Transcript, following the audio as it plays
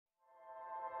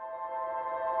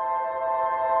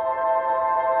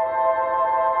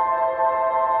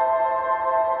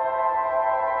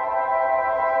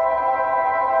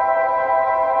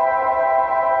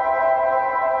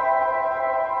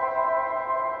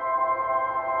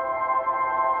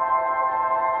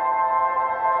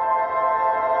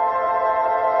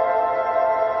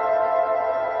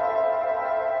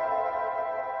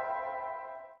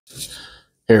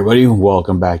Hey everybody,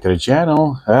 welcome back to the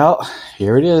channel. Well,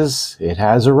 here it is. It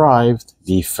has arrived.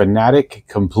 The Fanatic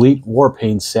Complete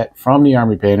Warpaint set from the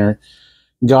Army Painter.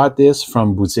 Got this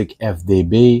from Boutique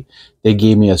FDB. They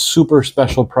gave me a super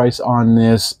special price on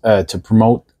this to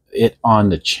promote it on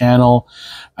the channel.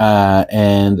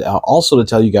 And also to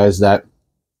tell you guys that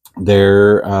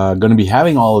they're going to be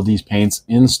having all of these paints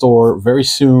in store very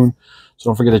soon. So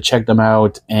don't forget to check them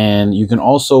out. And you can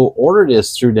also order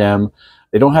this through them.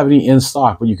 They don't have any in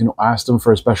stock, but you can ask them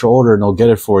for a special order and they'll get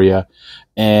it for you.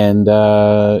 And,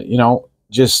 you know,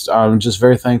 I'm just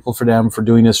very thankful for them for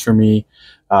doing this for me.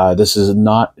 This is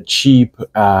not cheap,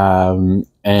 and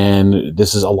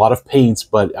this is a lot of paints,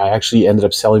 but I actually ended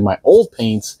up selling my old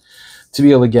paints to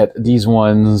be able to get these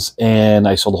ones, and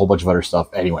I sold a whole bunch of other stuff.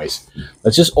 Anyways,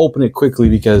 let's just open it quickly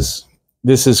because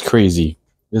this is crazy.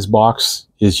 This box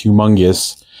is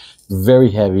humongous,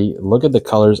 very heavy. Look at the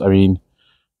colors. I mean,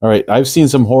 all right, I've seen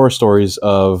some horror stories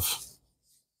of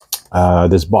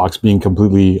this box being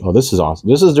completely... Oh, this is awesome.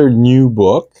 This is their new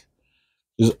book.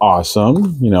 This is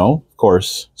awesome. You know, of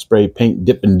course, spray, paint,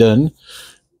 dip, and done.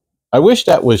 I wish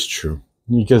that was true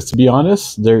because, to be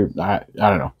honest, I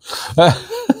don't know.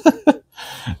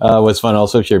 What's fun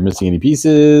also, if you're missing any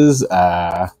pieces,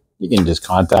 you can just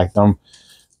contact them.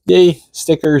 Yay,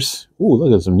 stickers. Ooh,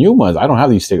 look at some new ones. I don't have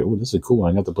these stickers. Ooh, this is a cool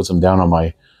one. I have to put some down on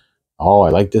my... Oh, I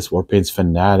like this. Warpaints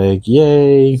Fanatic.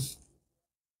 Yay.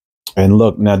 And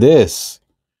look, now this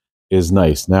is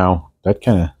nice. Now, that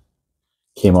kind of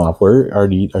came off. Where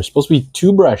are supposed to be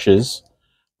two brushes,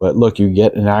 but look, you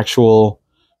get an actual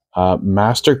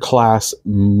master class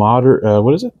moderate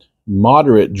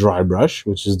dry brush,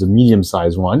 which is the medium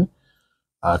size one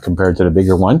compared to the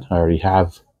bigger one. I already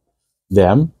have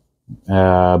them,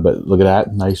 but look at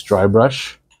that, nice dry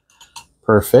brush.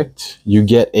 Perfect. You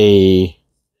get a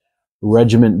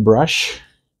regiment brush,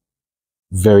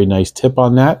 very nice tip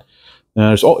on that. And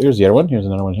there's, oh, here's the other one. Here's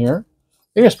another one here. I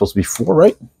think it's supposed to be 4,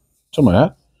 right? Something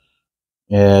like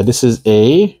that. This is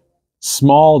a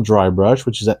small dry brush,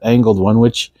 which is an angled one,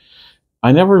 which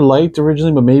I never liked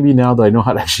originally, but maybe now that I know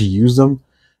how to actually use them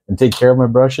and take care of my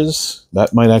brushes,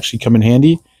 that might actually come in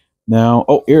handy. Now,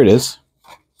 oh, here it is.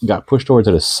 Got pushed over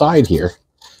to the side here.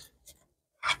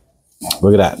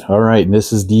 Look at that. All right, and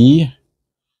this is the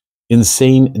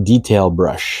Insane Detail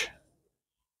brush.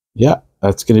 Yeah,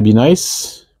 that's going to be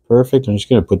nice. Perfect. I'm just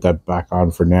going to put that back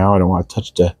on for now. I don't want to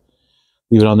touch the...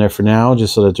 Leave it on there for now,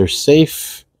 just so that they're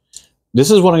safe. This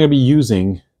is what I'm going to be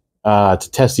using to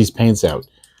test these paints out.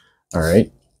 All right.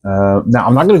 Now,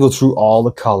 I'm not going to go through all the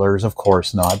colors. Of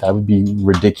course not. That would be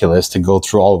ridiculous to go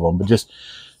through all of them. But just,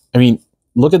 I mean,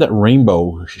 look at that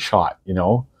rainbow shot, you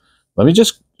know. Let me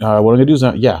just... what I'm going to do is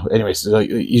now... Yeah,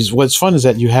 anyways, what's fun is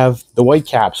that you have the white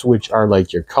caps, which are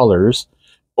like your colors.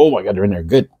 Oh my God, they're in there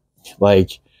good.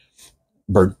 Like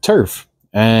burnt turf.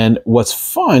 And what's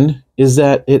fun is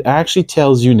that it actually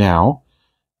tells you now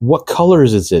what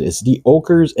colors it's in. It's the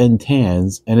ochres and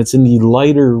tans, and it's in the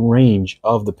lighter range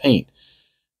of the paint.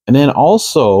 And then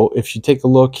also, if you take a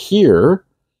look here,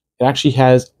 it actually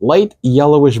has light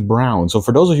yellowish brown. So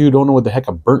for those of you who don't know what the heck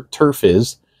a burnt turf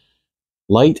is,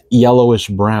 light yellowish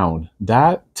brown.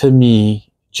 That, to me,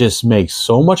 just makes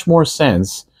so much more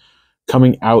sense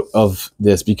coming out of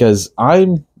this because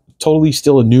I'm totally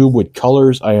still a noob with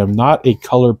colors. I am not a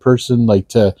color person, like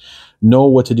to know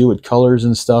what to do with colors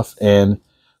and stuff. And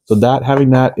so that,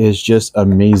 having that is just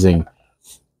amazing.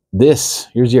 This,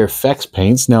 here's your effects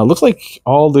paints. Now, it looks like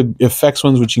all the effects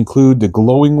ones, which include the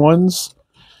glowing ones.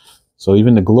 So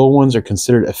even the glow ones are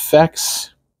considered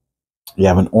effects. You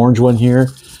have an orange one here.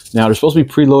 Now, they're supposed to be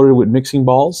preloaded with mixing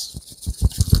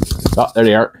balls. Oh, there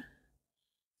they are.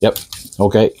 Yep.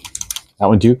 Okay. That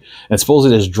one too. And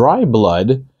supposedly this dry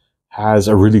blood has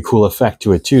a really cool effect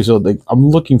to it too. So like, I'm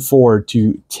looking forward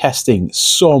to testing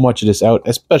so much of this out,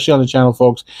 especially on the channel,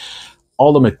 folks.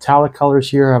 All the metallic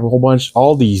colors here, I have a whole bunch.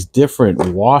 All these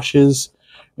different washes.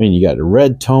 I mean, you got a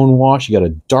red tone wash. You got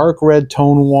a dark red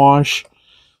tone wash.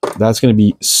 That's going to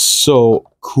be so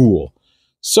cool.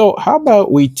 So how about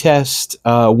we test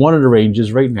one of the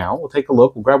ranges right now. We'll take a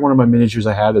look. We'll grab one of my miniatures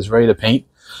I have that's ready to paint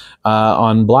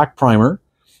on black primer.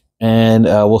 And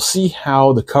we'll see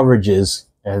how the coverage is.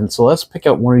 And so let's pick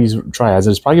out one of these triads.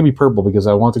 It's probably going to be purple because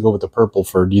I want to go with the purple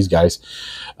for these guys.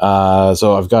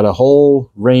 So I've got a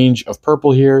whole range of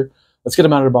purple here. Let's get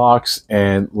them out of the box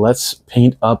and let's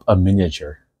paint up a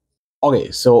miniature.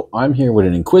 Okay, so I'm here with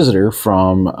an Inquisitor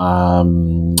from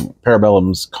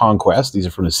Parabellum's Conquest. These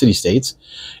are from the City States.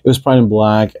 It was primed in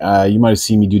black. You might have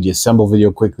seen me do the assemble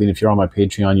video quickly, and if you're on my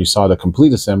Patreon, you saw the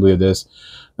complete assembly of this.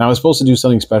 Now, I was supposed to do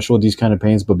something special with these kind of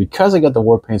paints, but because I got the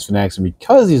Warpaints Fanatics and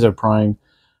because these are primed,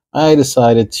 I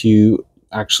decided to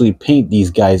actually paint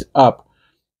these guys up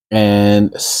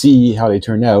and see how they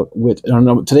turn out.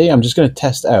 Today I'm just going to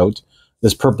test out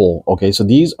this purple. Okay, so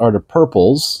these are the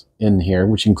purples in here,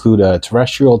 which include a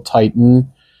terrestrial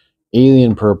titan,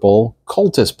 alien purple,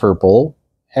 cultist purple,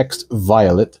 hexed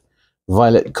violet,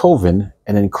 violet coven,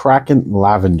 and then kraken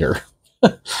lavender.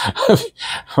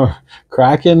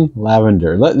 Kraken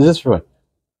lavender. This is for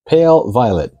pale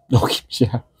violet. Okay,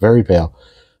 yeah, very pale.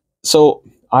 So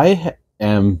I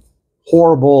am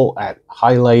horrible at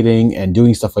highlighting and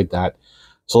doing stuff like that.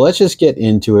 So let's just get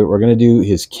into it. We're going to do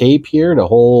his cape here, the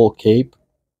whole cape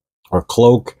or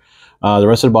cloak. The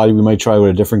rest of the body we might try with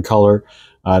a different color,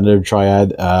 another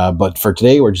triad. But for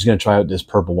today, we're just going to try out this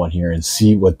purple one here and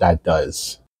see what that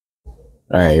does.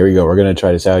 All right, here we go. We're going to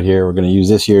try this out here. We're going to use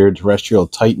this here, Terrestrial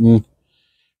Titan. I'm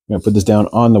going to put this down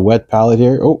on the wet palette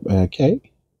here. Oh, okay.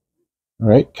 All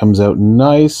right, comes out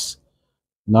nice.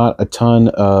 Not a ton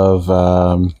of,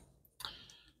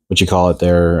 what you call it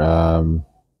there,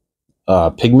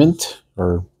 pigment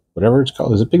or whatever it's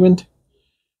called. Is it pigment?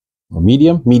 Or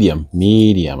medium? Medium,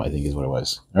 I think is what it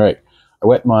was. All right, I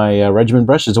wet my regimen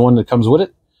brush. It's the one that comes with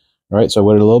it. All right, so I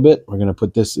wet it a little bit. We're going to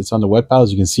put this, it's on the wet palette.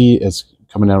 As you can see, it's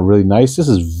coming out really nice. This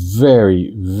is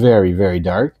very, very, very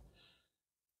dark.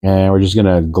 And we're just going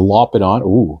to glop it on.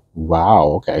 Ooh, wow,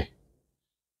 okay.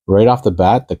 Right off the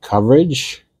bat, the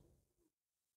coverage,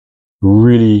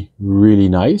 really, really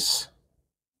nice.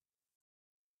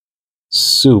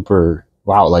 Super,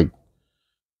 wow, like,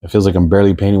 it feels like I'm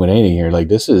barely painting with anything here. Like,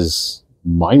 this is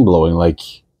mind-blowing. Like,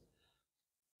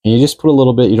 and you just put a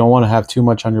little bit. You don't want to have too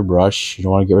much on your brush. You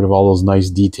don't want to get rid of all those nice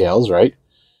details, right?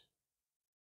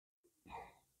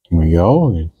 Here we go.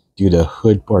 We're gonna do the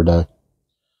hood or the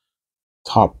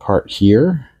top part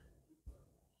here.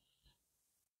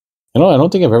 I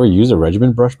don't think I've ever used a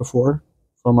regiment brush before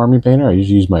from Army Painter. I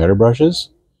usually use my other brushes.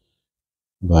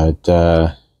 But,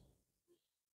 wow,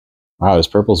 this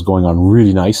purple's going on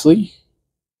really nicely.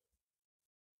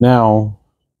 Now,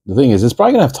 the thing is, it's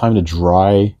probably going to have time to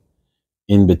dry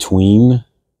in between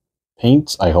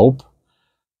paints, I hope.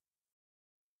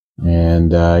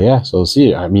 And, yeah, so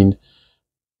see, I mean,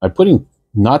 by putting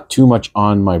not too much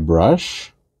on my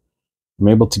brush, I'm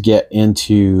able to get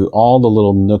into all the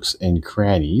little nooks and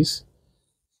crannies.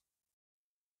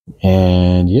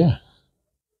 And, yeah.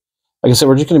 Like I said,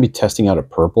 we're just going to be testing out a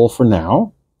purple for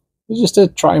now. Just to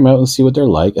try them out and see what they're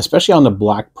like, especially on the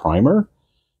black primer.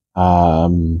 I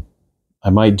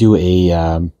might do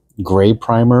a gray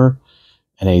primer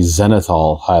and a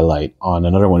zenithal highlight on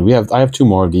another one. I have two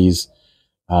more of these.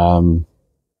 Again,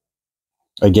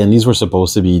 these were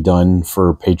supposed to be done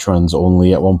for patrons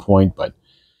only at one point, but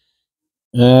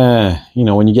you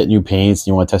know, when you get new paints and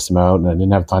you want to test them out, and I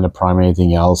didn't have time to prime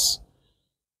anything else.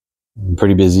 I'm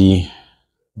pretty busy.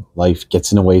 Life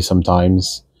gets in the way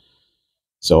sometimes.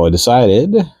 So I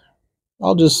decided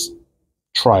I'll just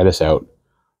try this out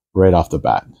right off the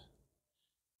bat.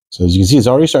 So as you can see, it's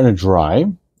already starting to dry.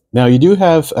 Now you do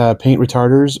have paint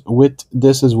retarders with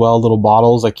this as well, little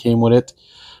bottles that came with it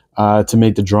to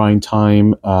make the drying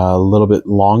time a little bit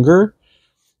longer.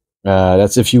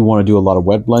 That's if you want to do a lot of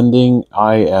wet blending.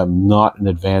 I am not an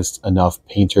advanced enough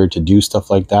painter to do stuff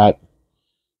like that.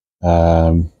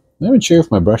 I'm not even sure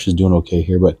if my brush is doing okay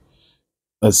here, but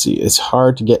let's see. It's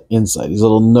hard to get inside these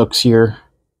little nooks here,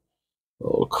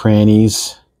 little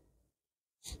crannies.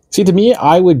 See, to me,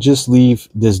 I would just leave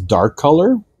this dark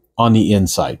color on the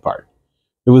inside part.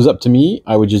 If it was up to me,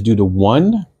 I would just do the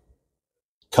one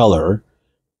color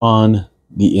on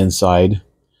the inside.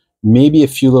 Maybe a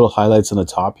few little highlights on the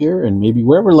top here, and maybe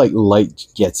wherever like light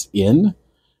gets in.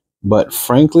 But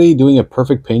frankly, doing a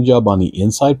perfect paint job on the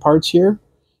inside parts here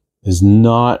is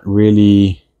not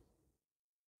really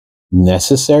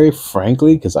necessary,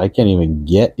 frankly, because I can't even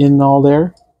get in all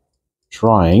there.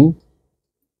 Trying.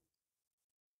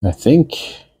 I think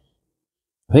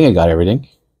I got everything.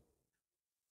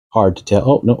 Hard to tell.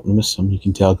 Oh, no, I missed some. You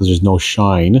can tell because there's no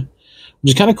shine.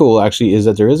 Which is kind of cool, actually, is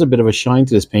that there is a bit of a shine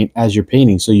to this paint as you're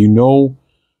painting. So you know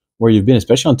where you've been,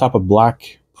 especially on top of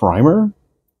black primer.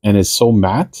 And it's so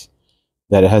matte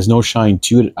that it has no shine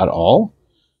to it at all.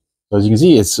 So as you can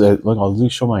see, it's, look, I'll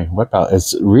show my wet palette.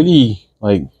 It's really,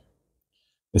 like,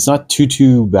 it's not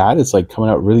too bad. It's, like, coming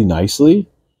out really nicely.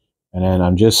 And then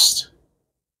I'm just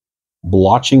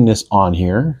blotching this on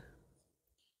here.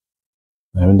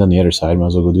 I haven't done the other side. Might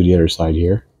as well go do the other side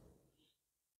here.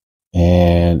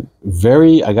 And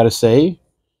I gotta say,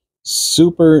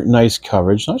 super nice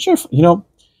coverage. Not sure if, you know,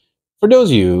 for those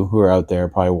of you who are out there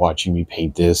probably watching me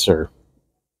paint this, or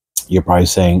you're probably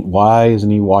saying, why isn't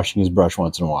he washing his brush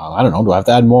once in a while? I don't know. Do I have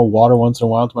to add more water once in a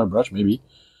while to my brush? Maybe.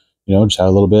 You know, just add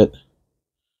a little bit.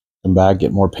 Come back,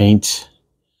 get more paint.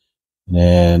 and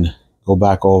then go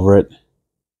back over it.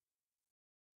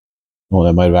 Oh,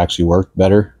 that might have actually worked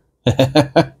better.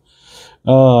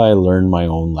 Oh, I learned my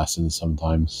own lessons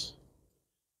sometimes.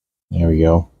 There we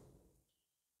go.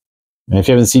 And if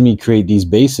you haven't seen me create these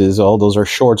bases, all those are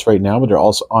shorts right now, but they're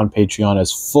also on Patreon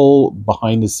as full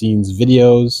behind-the-scenes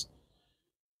videos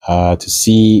to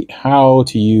see how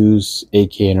to use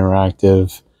AK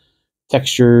Interactive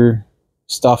texture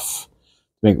stuff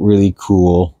to make really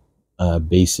cool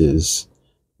bases.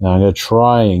 Now I'm going to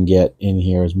try and get in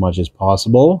here as much as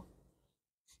possible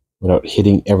without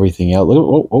hitting everything out.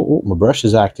 Look, oh, my brush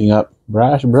is acting up.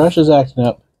 Brush is acting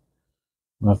up.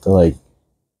 I'll have to like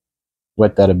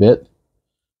wet that a bit.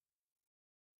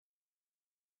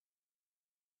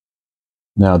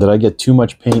 Now, did I get too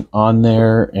much paint on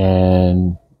there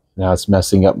and now it's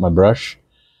messing up my brush?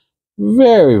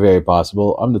 Very, very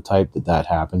possible. I'm the type that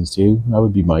happens to. That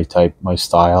would be my type, my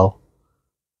style,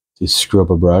 to screw up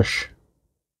a brush.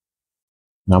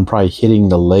 And I'm probably hitting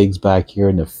the legs back here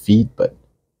and the feet, but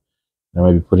I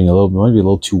might be putting a little, might be a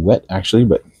little too wet actually,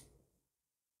 but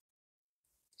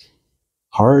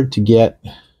hard to get.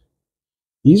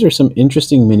 These are some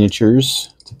interesting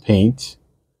miniatures to paint.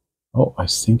 Oh, I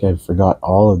think I forgot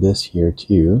all of this here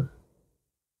too.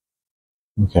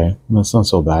 Okay, that's not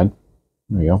so bad.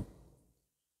 There we go.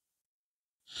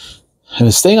 And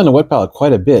it's staying on the wet palette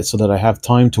quite a bit so that I have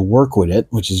time to work with it,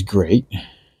 which is great.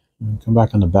 Come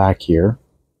back on the back here.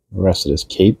 The rest of this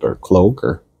cape or cloak,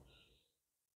 or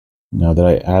now that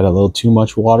I add a little too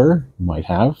much water, might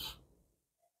have.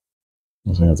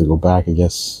 I have to go back, I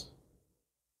guess.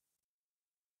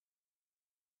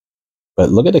 But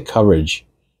look at the coverage.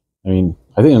 I mean,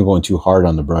 I think I'm going too hard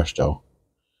on the brush though.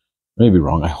 Maybe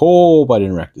wrong. I hope I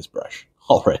didn't wreck this brush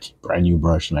already. Brand new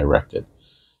brush and I wrecked it.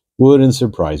 Wouldn't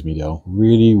surprise me though.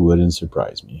 Really wouldn't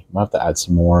surprise me. I'll have to add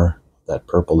some more of that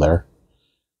purple there.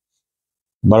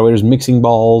 By the way, there's mixing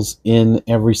balls in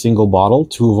every single bottle,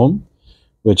 2 of them,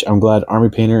 which I'm glad Army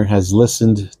Painter has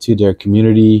listened to their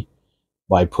community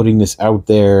by putting this out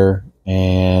there.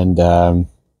 And I'm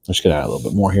just going to add a little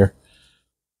bit more here.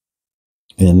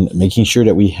 And making sure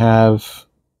that we have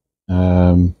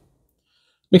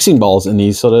mixing balls in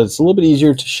these so that it's a little bit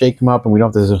easier to shake them up and we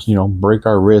don't have to, you know, break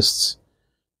our wrists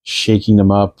shaking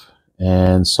them up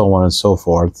and so on and so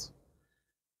forth.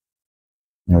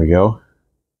 There we go.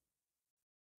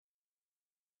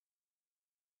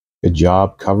 Good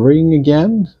job covering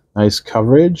again. Nice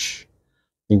coverage.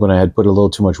 I think when I had put a little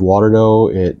too much water though,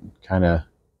 it kind of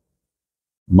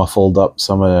muffled up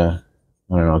some of the,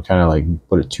 I don't know, kind of like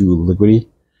put it too liquidy.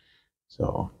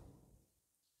 So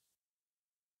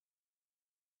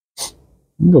you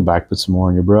can go back, put some more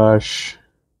on your brush.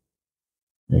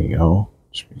 There you go.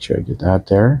 Just make sure I get that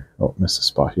there. Oh, missed a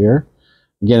spot here.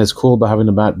 Again, it's cool about having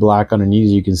the matte black underneath.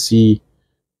 You can see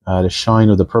the shine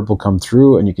of the purple come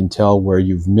through, and you can tell where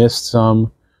you've missed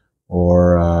some,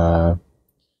 or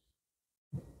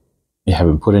you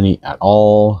haven't put any at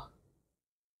all.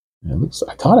 And it looks.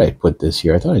 I thought I put this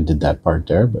here. I thought I did that part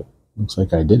there, but looks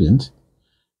like I didn't.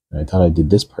 And I thought I did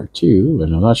this part too, but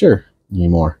I'm not sure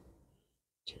anymore.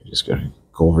 Okay, just gonna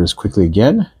go over this quickly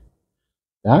again.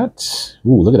 That,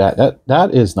 ooh, look at that.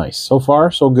 That is nice. So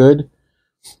far, so good.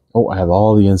 Oh, I have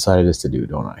all the inside of this to do,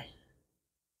 don't I?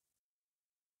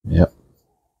 Yep.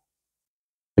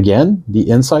 Again, the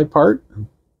inside part,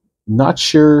 not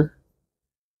sure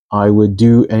I would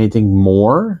do anything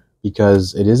more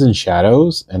because it is in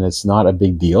shadows and it's not a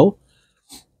big deal.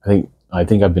 I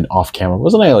think I've been off camera.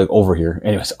 Wasn't I like over here?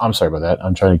 Anyways, I'm sorry about that.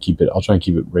 I'm trying to keep it. I'll try and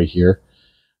keep it right here.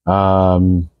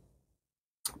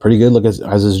 Pretty good. Look, as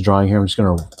it's drying here, I'm just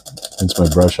going to rinse my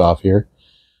brush off here.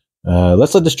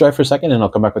 Let's let this dry for a second and I'll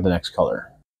come back with the next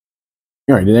color.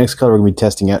 All right, the next color we're going to be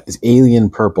testing out is Alien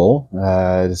Purple.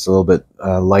 It's a little bit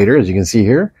lighter, as you can see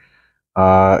here.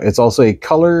 It's also a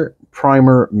color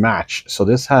primer match. So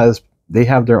this has, they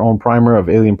have their own primer of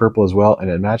Alien Purple as well, and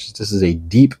it matches. This is a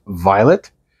deep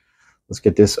violet. Let's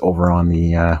get this over on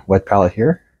the wet palette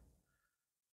here.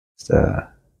 Just,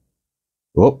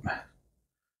 whoop.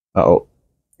 Uh-oh.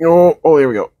 Oh, there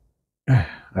we go.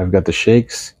 I've got the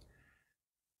shakes.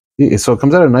 So it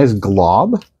comes out a nice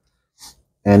glob.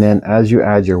 And then as you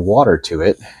add your water to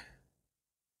it,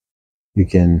 you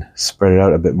can spread it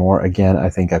out a bit more. Again,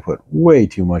 I think I put way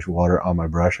too much water on my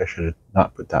brush. I should have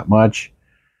not put that much.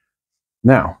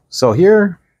 Now, so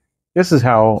here, this is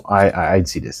how I'd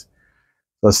see this.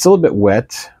 So it's still a bit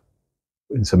wet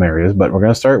in some areas, but we're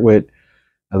going to start with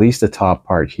at least the top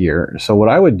part here. So what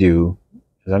I would do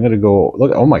is I'm going to go,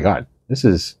 look, oh my God, this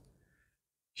is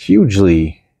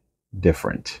hugely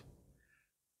different.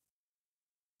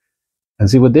 And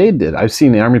see what they did, I've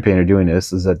seen the Army Painter doing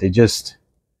this, is that they just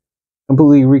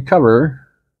completely recover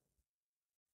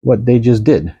what they just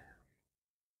did.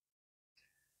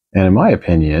 And in my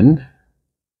opinion,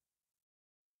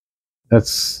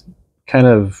 that's kind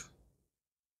of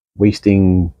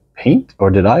wasting paint, or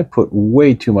did I put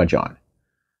way too much on?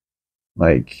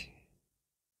 Like,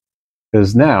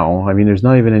 because now, I mean, there's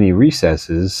not even any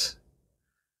recesses.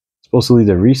 It's supposed to leave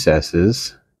the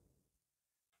recesses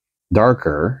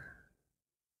darker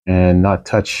and not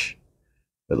touch,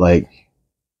 but like,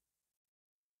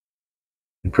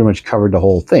 it pretty much covered the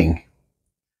whole thing.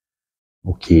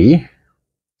 Okay.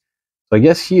 So I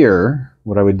guess here,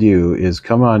 what I would do is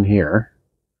come on here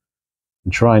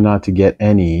and try not to get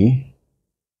any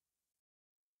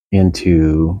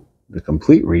into the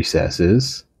complete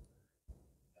recesses.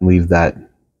 Leave that.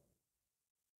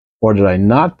 Or did I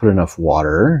not put enough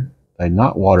water? Did I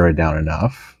not water it down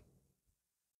enough?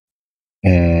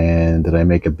 And did I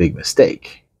make a big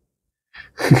mistake?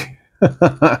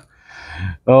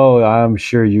 Oh, I'm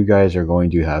sure you guys are going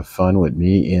to have fun with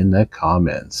me in the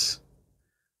comments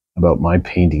about my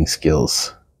painting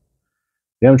skills.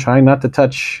 Yeah, I'm trying not to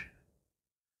touch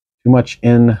too much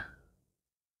in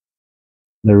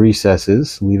the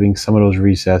recesses, leaving some of those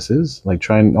recesses, like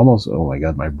trying almost, oh my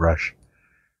god, my brush.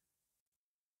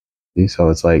 See, so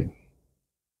it's like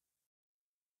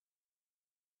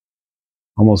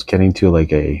almost getting to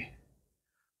like a,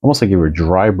 almost like you were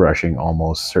dry brushing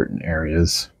almost certain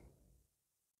areas.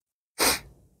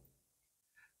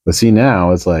 But see,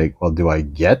 now it's like, well, do I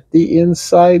get the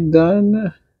inside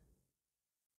done?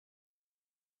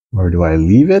 Or do I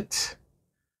leave it?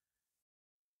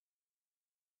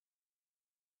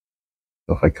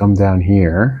 So if I come down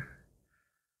here,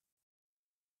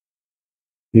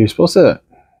 you're supposed to,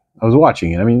 I was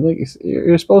watching it, I mean, like,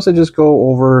 you're supposed to just go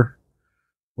over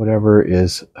whatever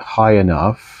is high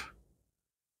enough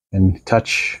and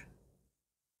touch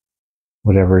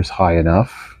whatever is high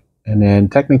enough. And then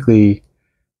technically,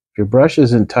 if your brush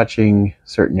isn't touching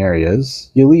certain areas,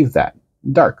 you leave that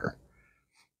darker,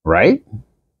 right?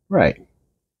 Right.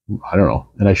 I don't know.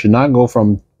 And I should not go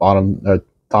from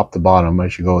top to bottom. I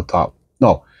should go top.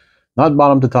 No, not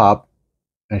bottom to top.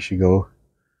 I should go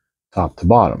top to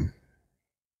bottom.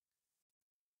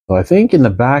 So I think in the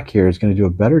back here is going to do a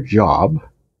better job,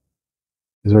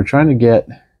 because we're trying to get,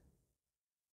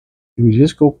 we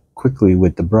just go quickly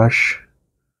with the brush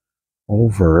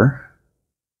over.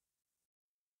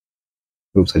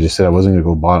 Oops, I just said I wasn't going to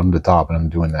go bottom to top, and I'm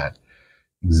doing that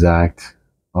exact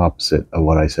opposite of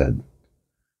what I said.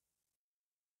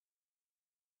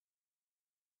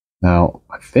 Now,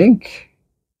 I think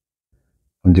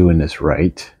I'm doing this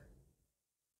right.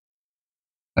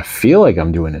 I feel like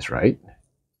I'm doing this right.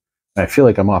 I feel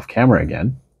like I'm off camera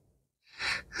again.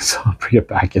 So I'll bring it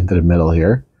back into the middle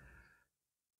here.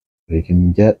 So you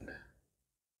can get,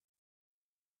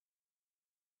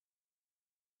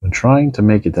 I'm trying to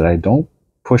make it that I don't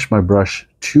push my brush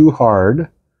too hard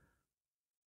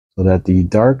so that the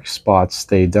dark spots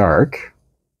stay dark.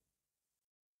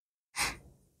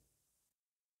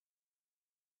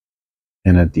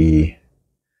 And at the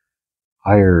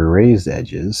higher raised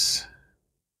edges,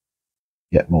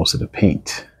 get most of the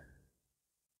paint.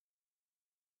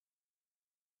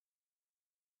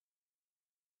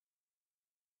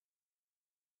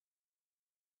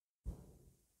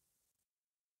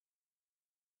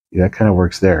 Yeah, that kind of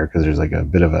works there because there's like a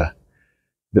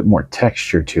bit more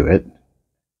texture to it.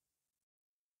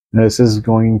 Now, this is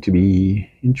going to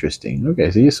be interesting. Okay,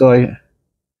 see, so I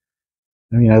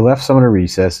mean, I left some of the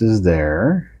recesses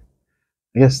there.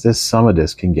 I guess some of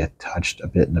this can get touched a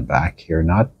bit in the back here,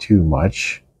 not too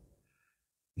much.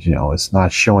 You know, it's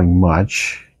not showing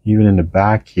much. Even in the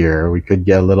back here, we could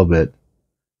get a little bit,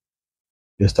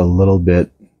 just a little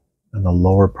bit in the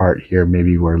lower part here,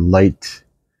 maybe where light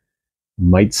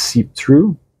might seep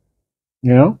through,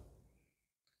 you know?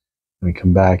 Let me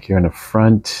come back here in the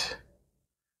front.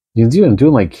 I'm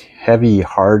doing like heavy,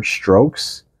 hard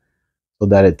strokes so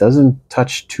that it doesn't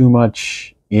touch too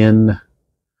much in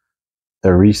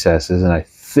the recesses, and I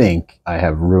think I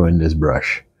have ruined this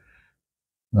brush.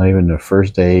 Not even the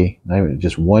first day, not even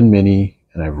just one mini,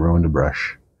 and I've ruined the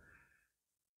brush.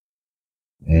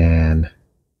 And that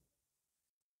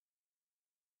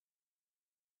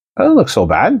doesn't look so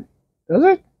bad, does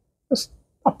it? That's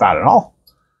not bad at all.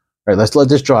 All right, let's let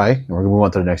this dry, and we're gonna move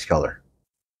on to the next color.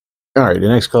 All right, the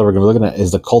next color we're gonna be looking at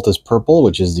is the Cultist Purple,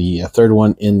 which is the third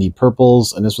one in the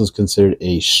purples, and this one's considered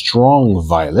a strong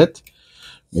violet.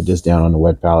 Get this down on the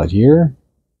wet palette here.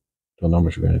 The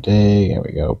numbers we're going to take. There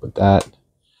we go. Put that.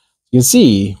 You can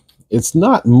see it's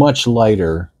not much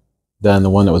lighter than the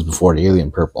one that was before, the Alien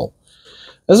Purple.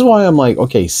 This is why I'm like,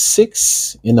 okay,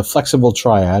 6 in the flexible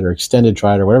triad or extended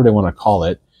triad or whatever they want to call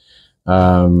it.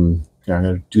 Yeah, I'm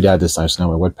going to do that this time so now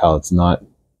my wet palette's not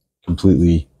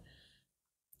completely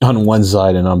on one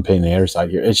side and I'm painting the other side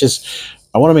here. It's just,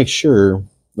 I want to make sure,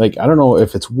 like, I don't know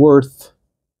if it's worth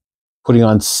putting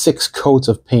on 6 coats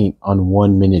of paint on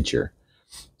one miniature.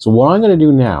 So what I'm going to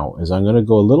do now is I'm going to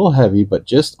go a little heavy, but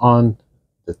just on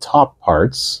the top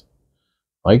parts,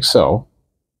 like so,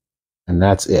 and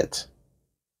that's it.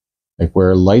 Like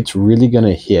where light's really going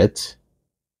to hit,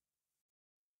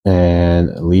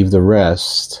 and leave the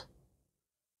rest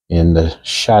in the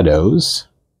shadows,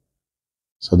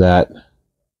 so that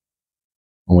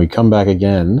when we come back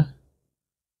again,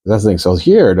 that's the thing. So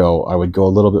here, though, I would go a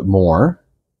little bit more,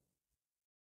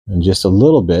 and just a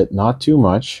little bit, not too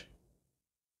much.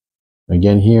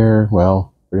 Again here,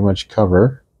 well, pretty much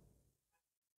cover.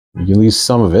 You can leave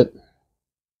some of it.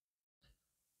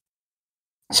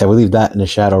 So we leave that in the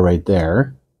shadow right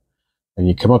there. And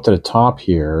you come up to the top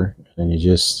here, and you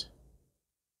just,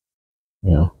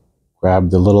 you know, grab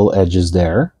the little edges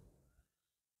there.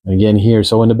 And again here,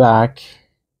 so in the back,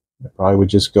 I probably would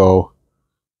just go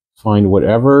find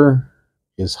whatever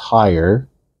is higher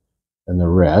than the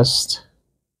rest.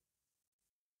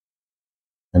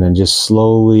 And then just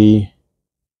slowly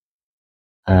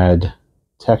add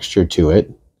texture to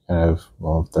it. Kind of,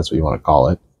 well, if that's what you want to call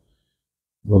it.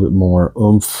 A little bit more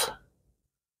oomph.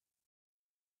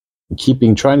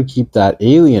 And trying to keep that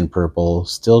alien purple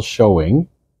still showing.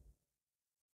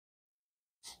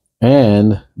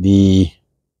 And the,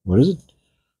 what is it?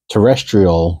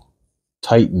 Terrestrial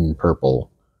Titan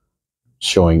purple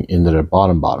showing into the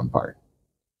bottom part.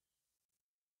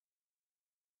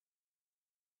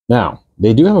 Now,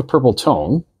 they do have a purple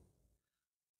tone.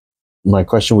 My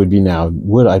question would be now,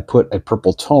 would I put a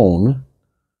purple tone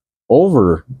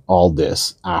over all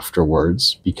this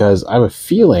afterwards? Because I have a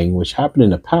feeling, which happened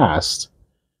in the past,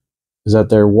 is that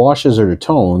their washes or their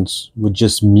tones would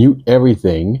just mute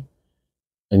everything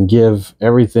and give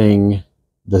everything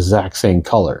the exact same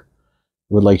color.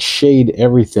 It would like shade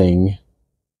everything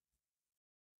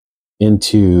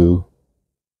into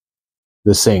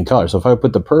the same color. So if I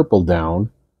put the purple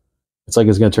down, it's like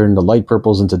it's going to turn the light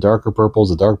purples into darker purples,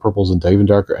 the dark purples into even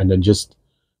darker, and then just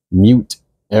mute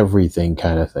everything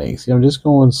kind of thing. See, I'm just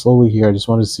going slowly here. I just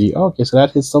want to see, oh, okay, so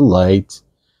that hits the light.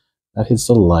 That hits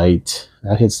the light.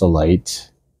 That hits the light.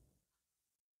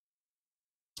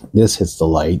 This hits the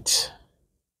light.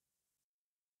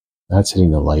 That's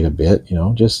hitting the light a bit, you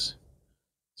know, just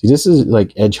see, this is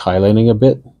like edge highlighting a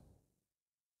bit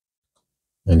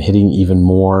and hitting even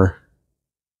more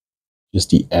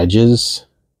just the edges.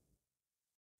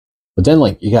 But then,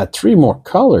 like, you got 3 more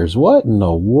colors. What in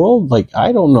the world? Like,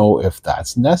 I don't know if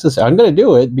that's necessary. I'm going to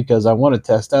do it because I want to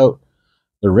test out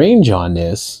the range on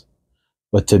this.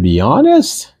 But to be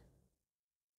honest,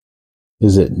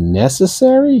 is it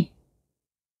necessary?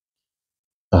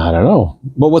 I don't know.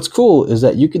 But what's cool is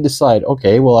that you can decide,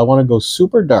 okay, well, I want to go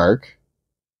super dark,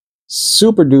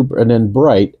 super duper, and then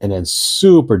bright, and then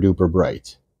super duper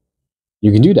bright.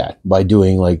 You can do that by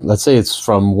doing, like, let's say it's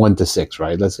from 1 to 6,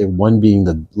 right? Let's say 1 being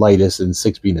the lightest and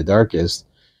 6 being the darkest.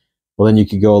 Well, then you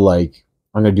could go like,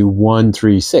 I'm going to do 1,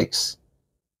 3, 6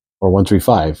 or 1, 3,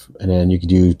 5. And then you could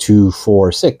do 2,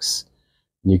 4, 6.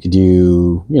 And you could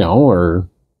do, you know, or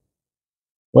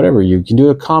whatever. You can do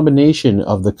a combination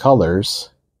of the colors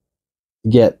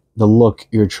to get the look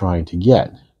you're trying to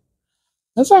get.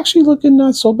 That's actually looking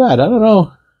not so bad. I don't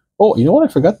know. Oh, you know what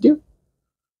I forgot to do?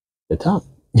 The top.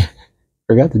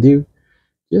 Forgot to do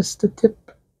just the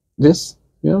tip. Just,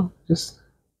 you know, just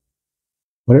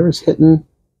whatever's hitting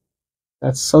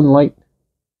that sunlight.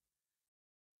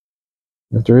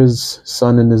 If there is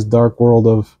sun in this dark world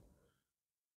of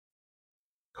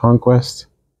Conquest,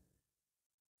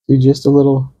 do just a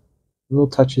little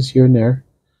touches here and there.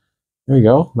 There you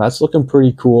go. That's looking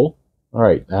pretty cool. All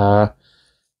right. I'm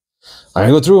gonna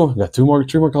go through. Got 3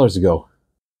 more colors to go.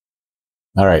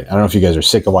 All right. I don't know if you guys are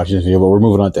sick of watching this video, but we're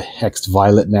moving on to Hexed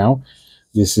Violet now.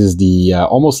 This is the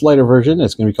almost lighter version.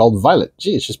 It's going to be called Violet.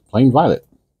 Gee, it's just plain violet.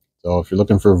 So if you're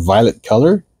looking for violet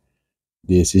color,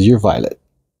 this is your violet.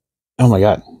 Oh my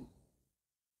God.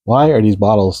 Why are these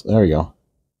bottles? There we go.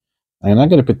 I'm not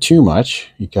going to put too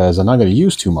much because I'm not going to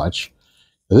use too much.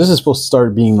 This is supposed to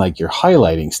start being like your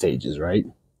highlighting stages, right?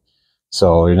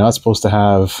 So you're not supposed to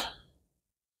have,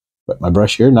 but my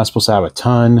brush here, not supposed to have a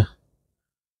ton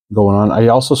going on. I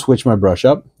also switched my brush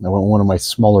up. I went with one of my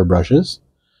smaller brushes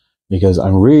because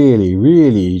I'm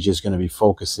really just going to be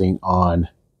focusing on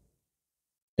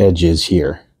edges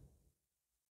here.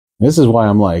 This is why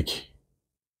I'm like,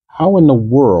 how in the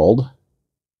world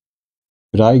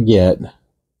could I get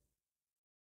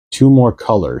 2 more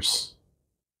colors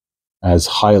as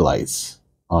highlights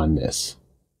on this.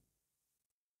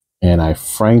 And I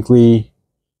frankly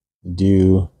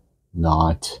do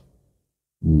not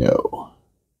know.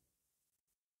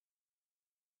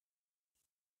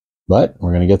 But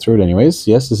we're going to get through it anyways.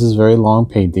 Yes, this is a very long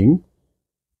painting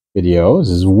video. This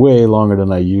is way longer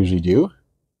than I usually do.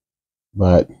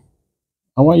 But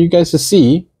I want you guys to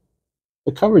see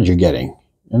the coverage you're getting.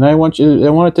 And I want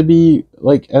it to be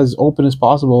like as open as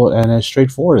possible and as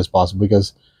straightforward as possible,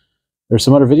 because there's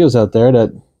some other videos out there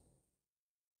that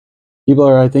people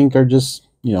I think are just,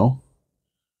 you know,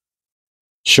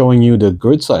 showing you the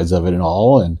good sides of it and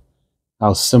all, and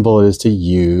how simple it is to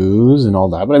use and all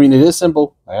that. But I mean, it is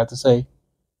simple, I have to say.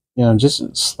 You know,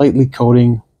 just slightly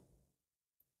coating,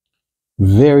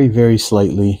 very, very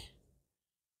slightly.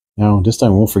 Now, this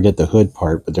time I won't forget the hood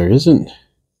part, but there isn't.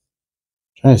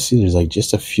 I'm trying to see, there's like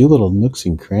just a few little nooks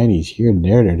and crannies here and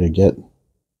there to get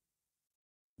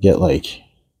like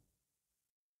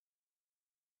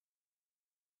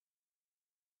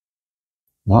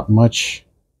not much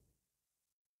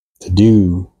to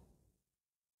do.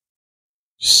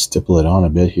 Just stipple it on a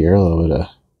bit here, a little bit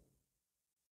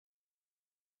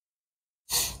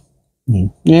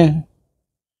of, yeah,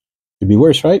 could be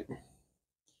worse, right?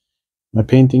 My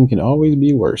painting can always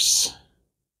be worse.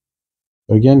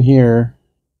 So again here,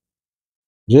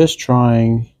 just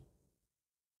trying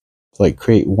to like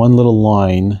create one little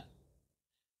line.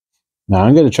 Now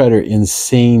I'm going to try to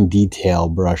insane detail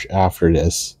brush after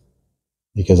this,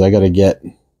 because I got to get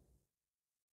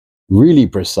really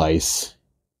precise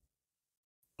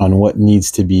on what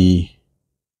needs to be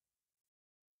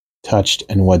touched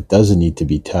and what doesn't need to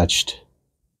be touched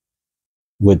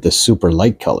with the super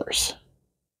light colors.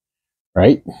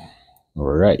 Right? All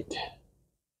right.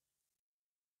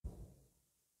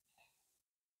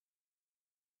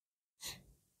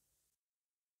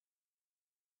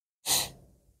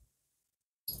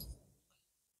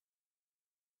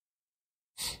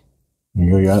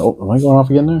 Oh, am I going off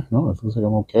again there? No, it looks like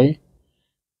I'm okay.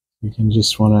 You can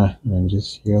just want to, and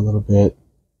just here a little bit.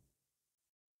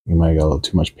 You might got a little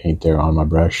too much paint there on my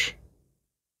brush.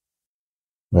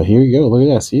 But here you go. Look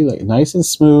at that. See, like nice and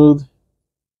smooth.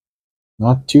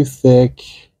 Not too thick.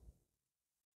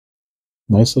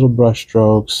 Nice little brush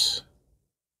strokes.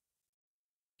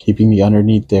 Keeping the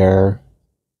underneath there.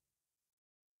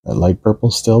 That light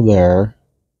purple's still there.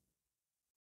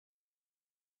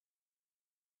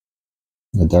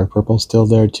 The dark purple's still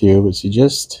there too. But see,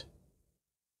 just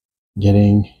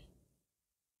getting...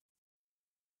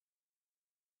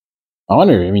 I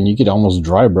wonder, I mean, you could almost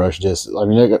dry brush this. I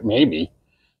mean, maybe.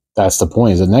 That's the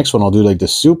point. Is the next one I'll do like the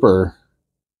super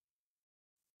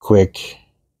quick,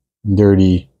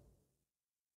 dirty,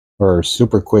 or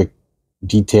super quick,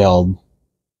 detailed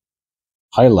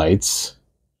highlights,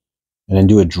 and then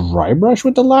do a dry brush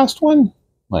with the last one.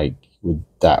 Like, would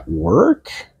that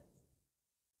work?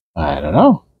 I don't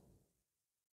know.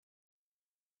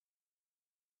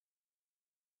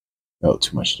 Oh,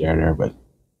 too much there, but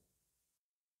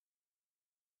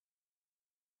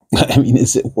I mean,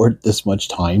 is it worth this much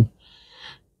time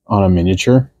on a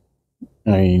miniature?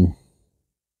 I mean,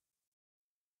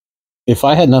 if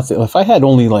I had nothing, if I had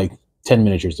only like 10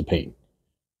 miniatures to paint,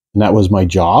 and that was my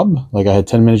job, like I had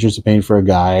 10 miniatures to paint for a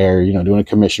guy, or, you know, doing a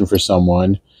commission for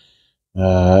someone,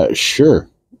 sure,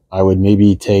 I would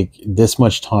maybe take this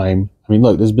much time. I mean,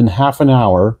 look, there's been half an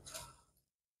hour.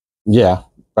 Yeah,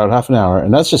 about half an hour.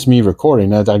 And that's just me recording.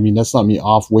 That, I mean, that's not me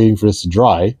off waiting for this to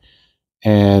dry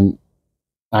and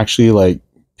actually like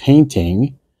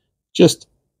painting just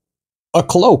a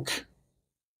cloak.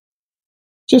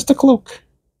 Just a cloak.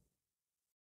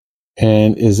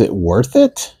 And is it worth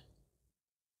it?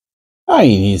 I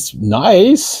mean, it's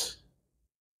nice.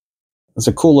 It's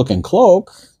a cool looking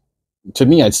cloak. To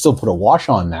me, I'd still put a wash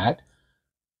on that.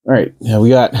 All right, yeah, we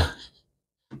got, how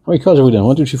many colors have we done?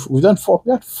 1, 2, 3, 4. We've done 4.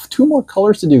 We got 2 more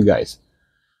colors to do, guys.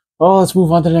 Oh, let's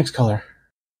move on to the next color.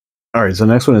 All right, so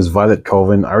the next one is Violet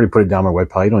Coven. I already put it down my wet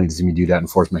palette. You don't need to see me do that and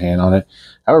force my hand on it.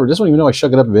 However, this one, even though I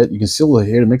shook it up a bit, you can still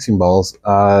hear the mixing balls.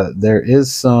 There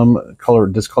is some color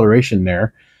discoloration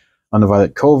there on the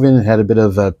Violet Coven. It had a bit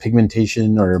of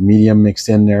pigmentation or medium mixed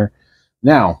in there.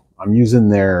 Now, I'm using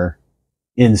their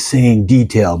insane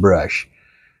detail brush.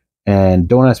 And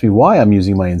don't ask me why I'm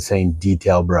using my insane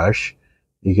detail brush,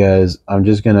 because I'm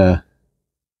just going to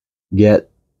get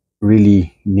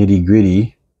really nitty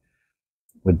gritty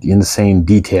with the insane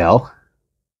detail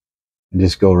and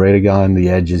just go right on the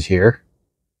edges here.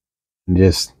 And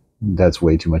just, that's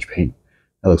way too much paint.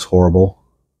 That looks horrible.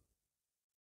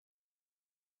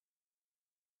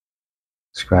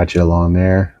 Scratch it along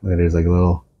there. Look, there's like a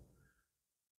little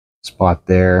spot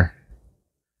there.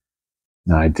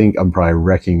 Now I think I'm probably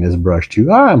wrecking this brush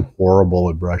too. I'm horrible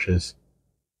with brushes.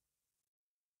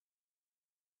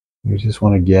 You just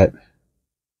want to get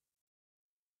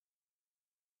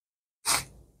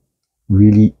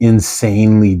really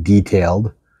insanely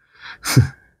detailed,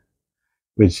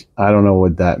 which I don't know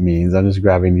what that means. I'm just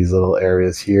grabbing these little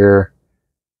areas here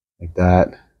like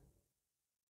that.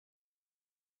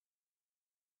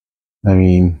 I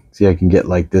mean, see, I can get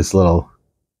like these little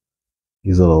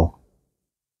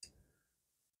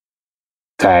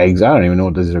tags. I don't even know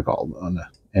what these are called on the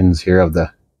ends here of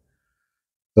the.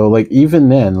 So like even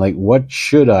then, like what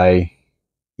should I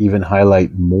even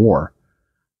highlight more?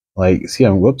 Like, see,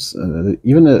 I'm whoops.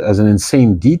 Even as an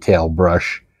insane detail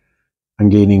brush, I'm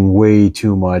gaining way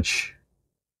too much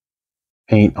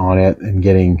paint on it and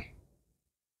getting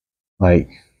like.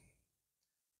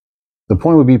 The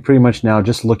point would be pretty much now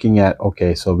just looking at,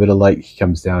 okay, so a bit of light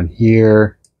comes down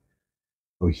here,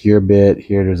 go here a bit,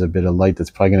 here there's a bit of light that's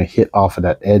probably going to hit off of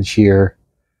that edge here.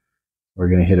 We're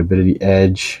going to hit a bit of the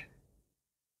edge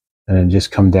and then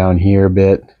just come down here a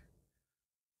bit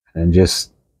and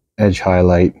just edge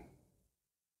highlight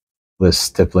this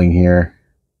stippling here.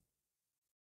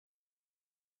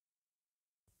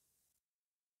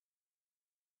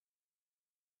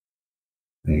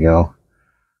 There you go.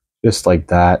 Just like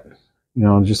that. You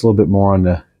know, just a little bit more on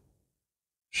the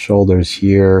shoulders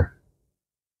here.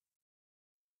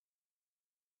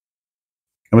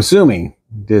 I'm assuming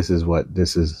this is what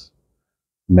this is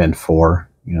meant for.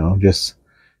 You know, just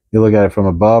you look at it from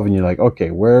above and you're like,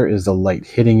 okay, where is the light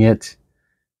hitting it?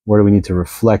 Where do we need to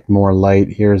reflect more light?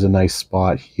 Here's a nice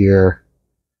spot here.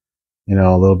 You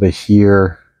know, a little bit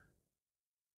here.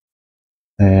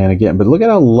 And again, but look at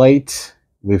how light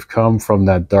we've come from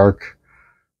that dark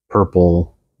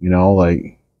purple, you know,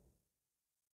 like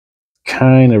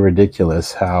kind of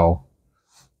ridiculous how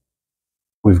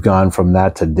we've gone from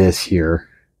that to this here.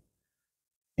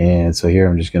 And so here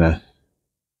I'm just going to,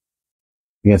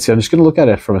 you can see, I'm just going to look at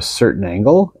it from a certain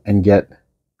angle and get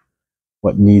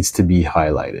what needs to be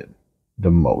highlighted the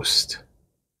most.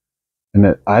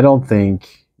 And I don't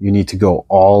think you need to go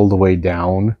all the way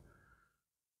down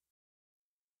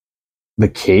the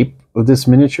cape of this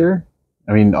miniature.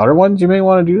 I mean, other ones you may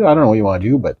want to do, I don't know what you want to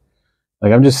do, but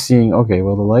like I'm just seeing, okay,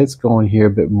 well the light's going here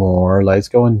a bit more, light's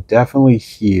going definitely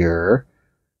here,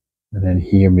 and then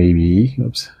here maybe,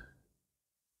 oops,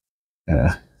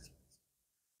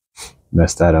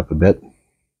 messed that up a bit.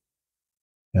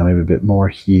 Now maybe a bit more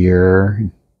here,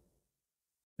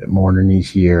 a bit more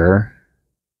underneath here.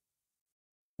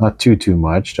 Not too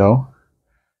much though.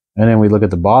 And then we look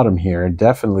at the bottom here,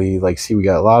 definitely like see we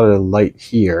got a lot of light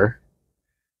here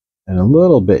and a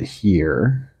little bit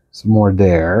here, some more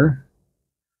there.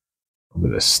 A little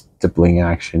bit of stippling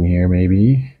action here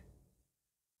maybe.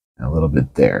 And a little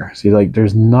bit there. See, like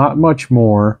there's not much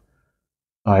more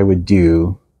I would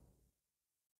do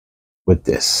with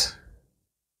this.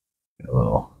 A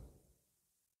little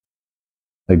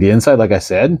like the inside, like I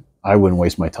said, I wouldn't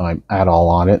waste my time at all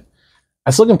on it.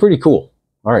 That's looking pretty cool.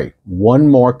 All right, one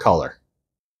more color.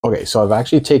 Okay, so I've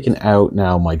actually taken out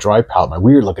now my dry palette, my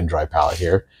weird looking dry palette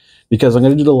here, because I'm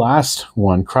going to do the last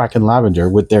one, Kraken Lavender,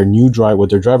 with their new dry,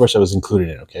 with their dry brush that was included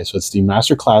in it. Okay, so it's the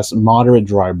Masterclass Moderate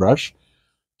Dry Brush.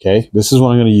 Okay, this is what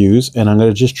I'm going to use, and I'm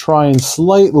going to just try and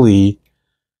slightly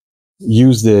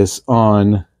use this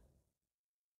on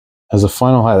as a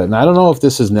final highlight. And I don't know if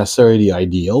this is necessarily the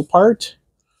ideal part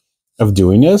of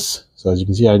doing this. So as you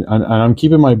can see, I'm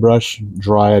keeping my brush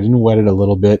dry. I didn't wet it a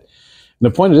little bit.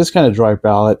 And the point of this kind of dry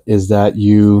palette is that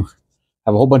you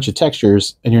have a whole bunch of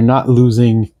textures and you're not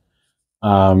losing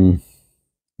the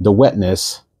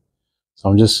wetness. So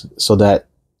I'm just, so that,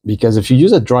 because if you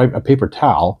use a paper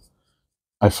towel,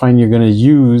 I find you're going to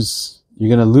lose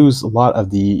a lot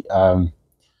of the,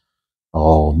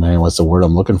 oh man, what's the word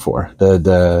I'm looking for?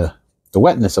 The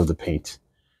wetness of the paint.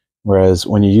 Whereas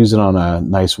when you use it on a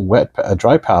nice a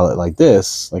dry palette like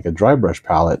this, like a dry brush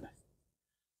palette,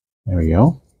 there we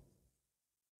go.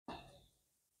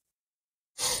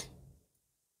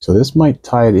 So this might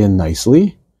tie it in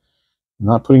nicely. I'm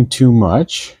not putting too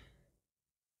much.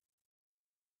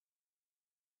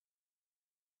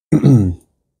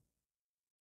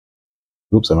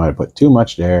 Oops, I might have put too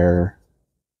much there.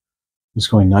 Just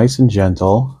going nice and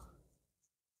gentle.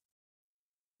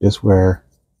 Just where,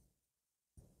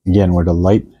 again, where the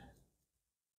light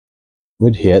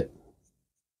would hit.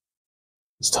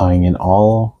 It's tying in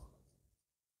all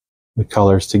the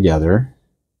colors together.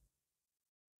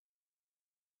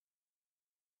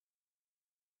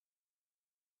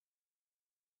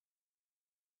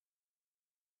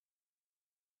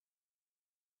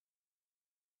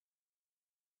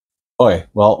 Okay,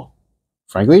 well,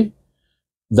 frankly,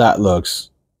 that looks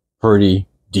pretty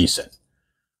decent.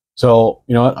 So,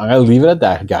 you know what? I'm going to leave it at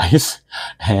that, guys.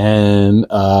 And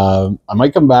I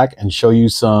might come back and show you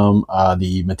some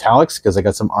the metallics, because I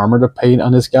got some armor to paint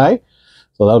on this guy.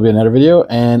 So that'll be another video.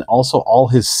 And also, all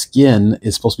his skin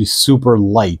is supposed to be super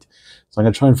light. So I'm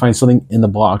going to try and find something in the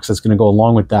box that's going to go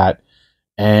along with that.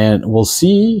 And we'll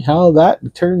see how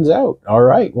that turns out. All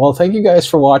right. Well, thank you guys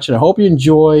for watching. I hope you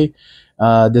enjoy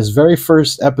this very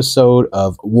first episode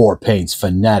of Warpaints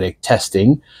Fanatic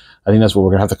Testing. I think that's what we're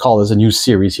going to have to call this, a new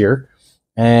series here.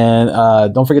 And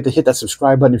don't forget to hit that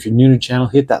subscribe button if you're new to the channel.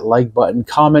 Hit that like button.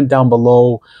 Comment down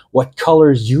below what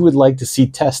colors you would like to see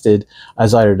tested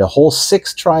as either the whole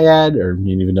 6 triad, or you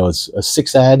didn't even know it's a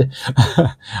 6ad,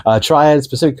 triad,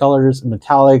 specific colors,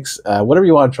 metallics, whatever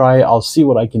you want to try. I'll see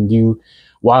what I can do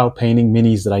while painting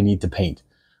minis that I need to paint.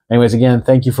 Anyways, again,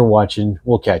 thank you for watching.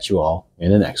 We'll catch you all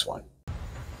in the next one.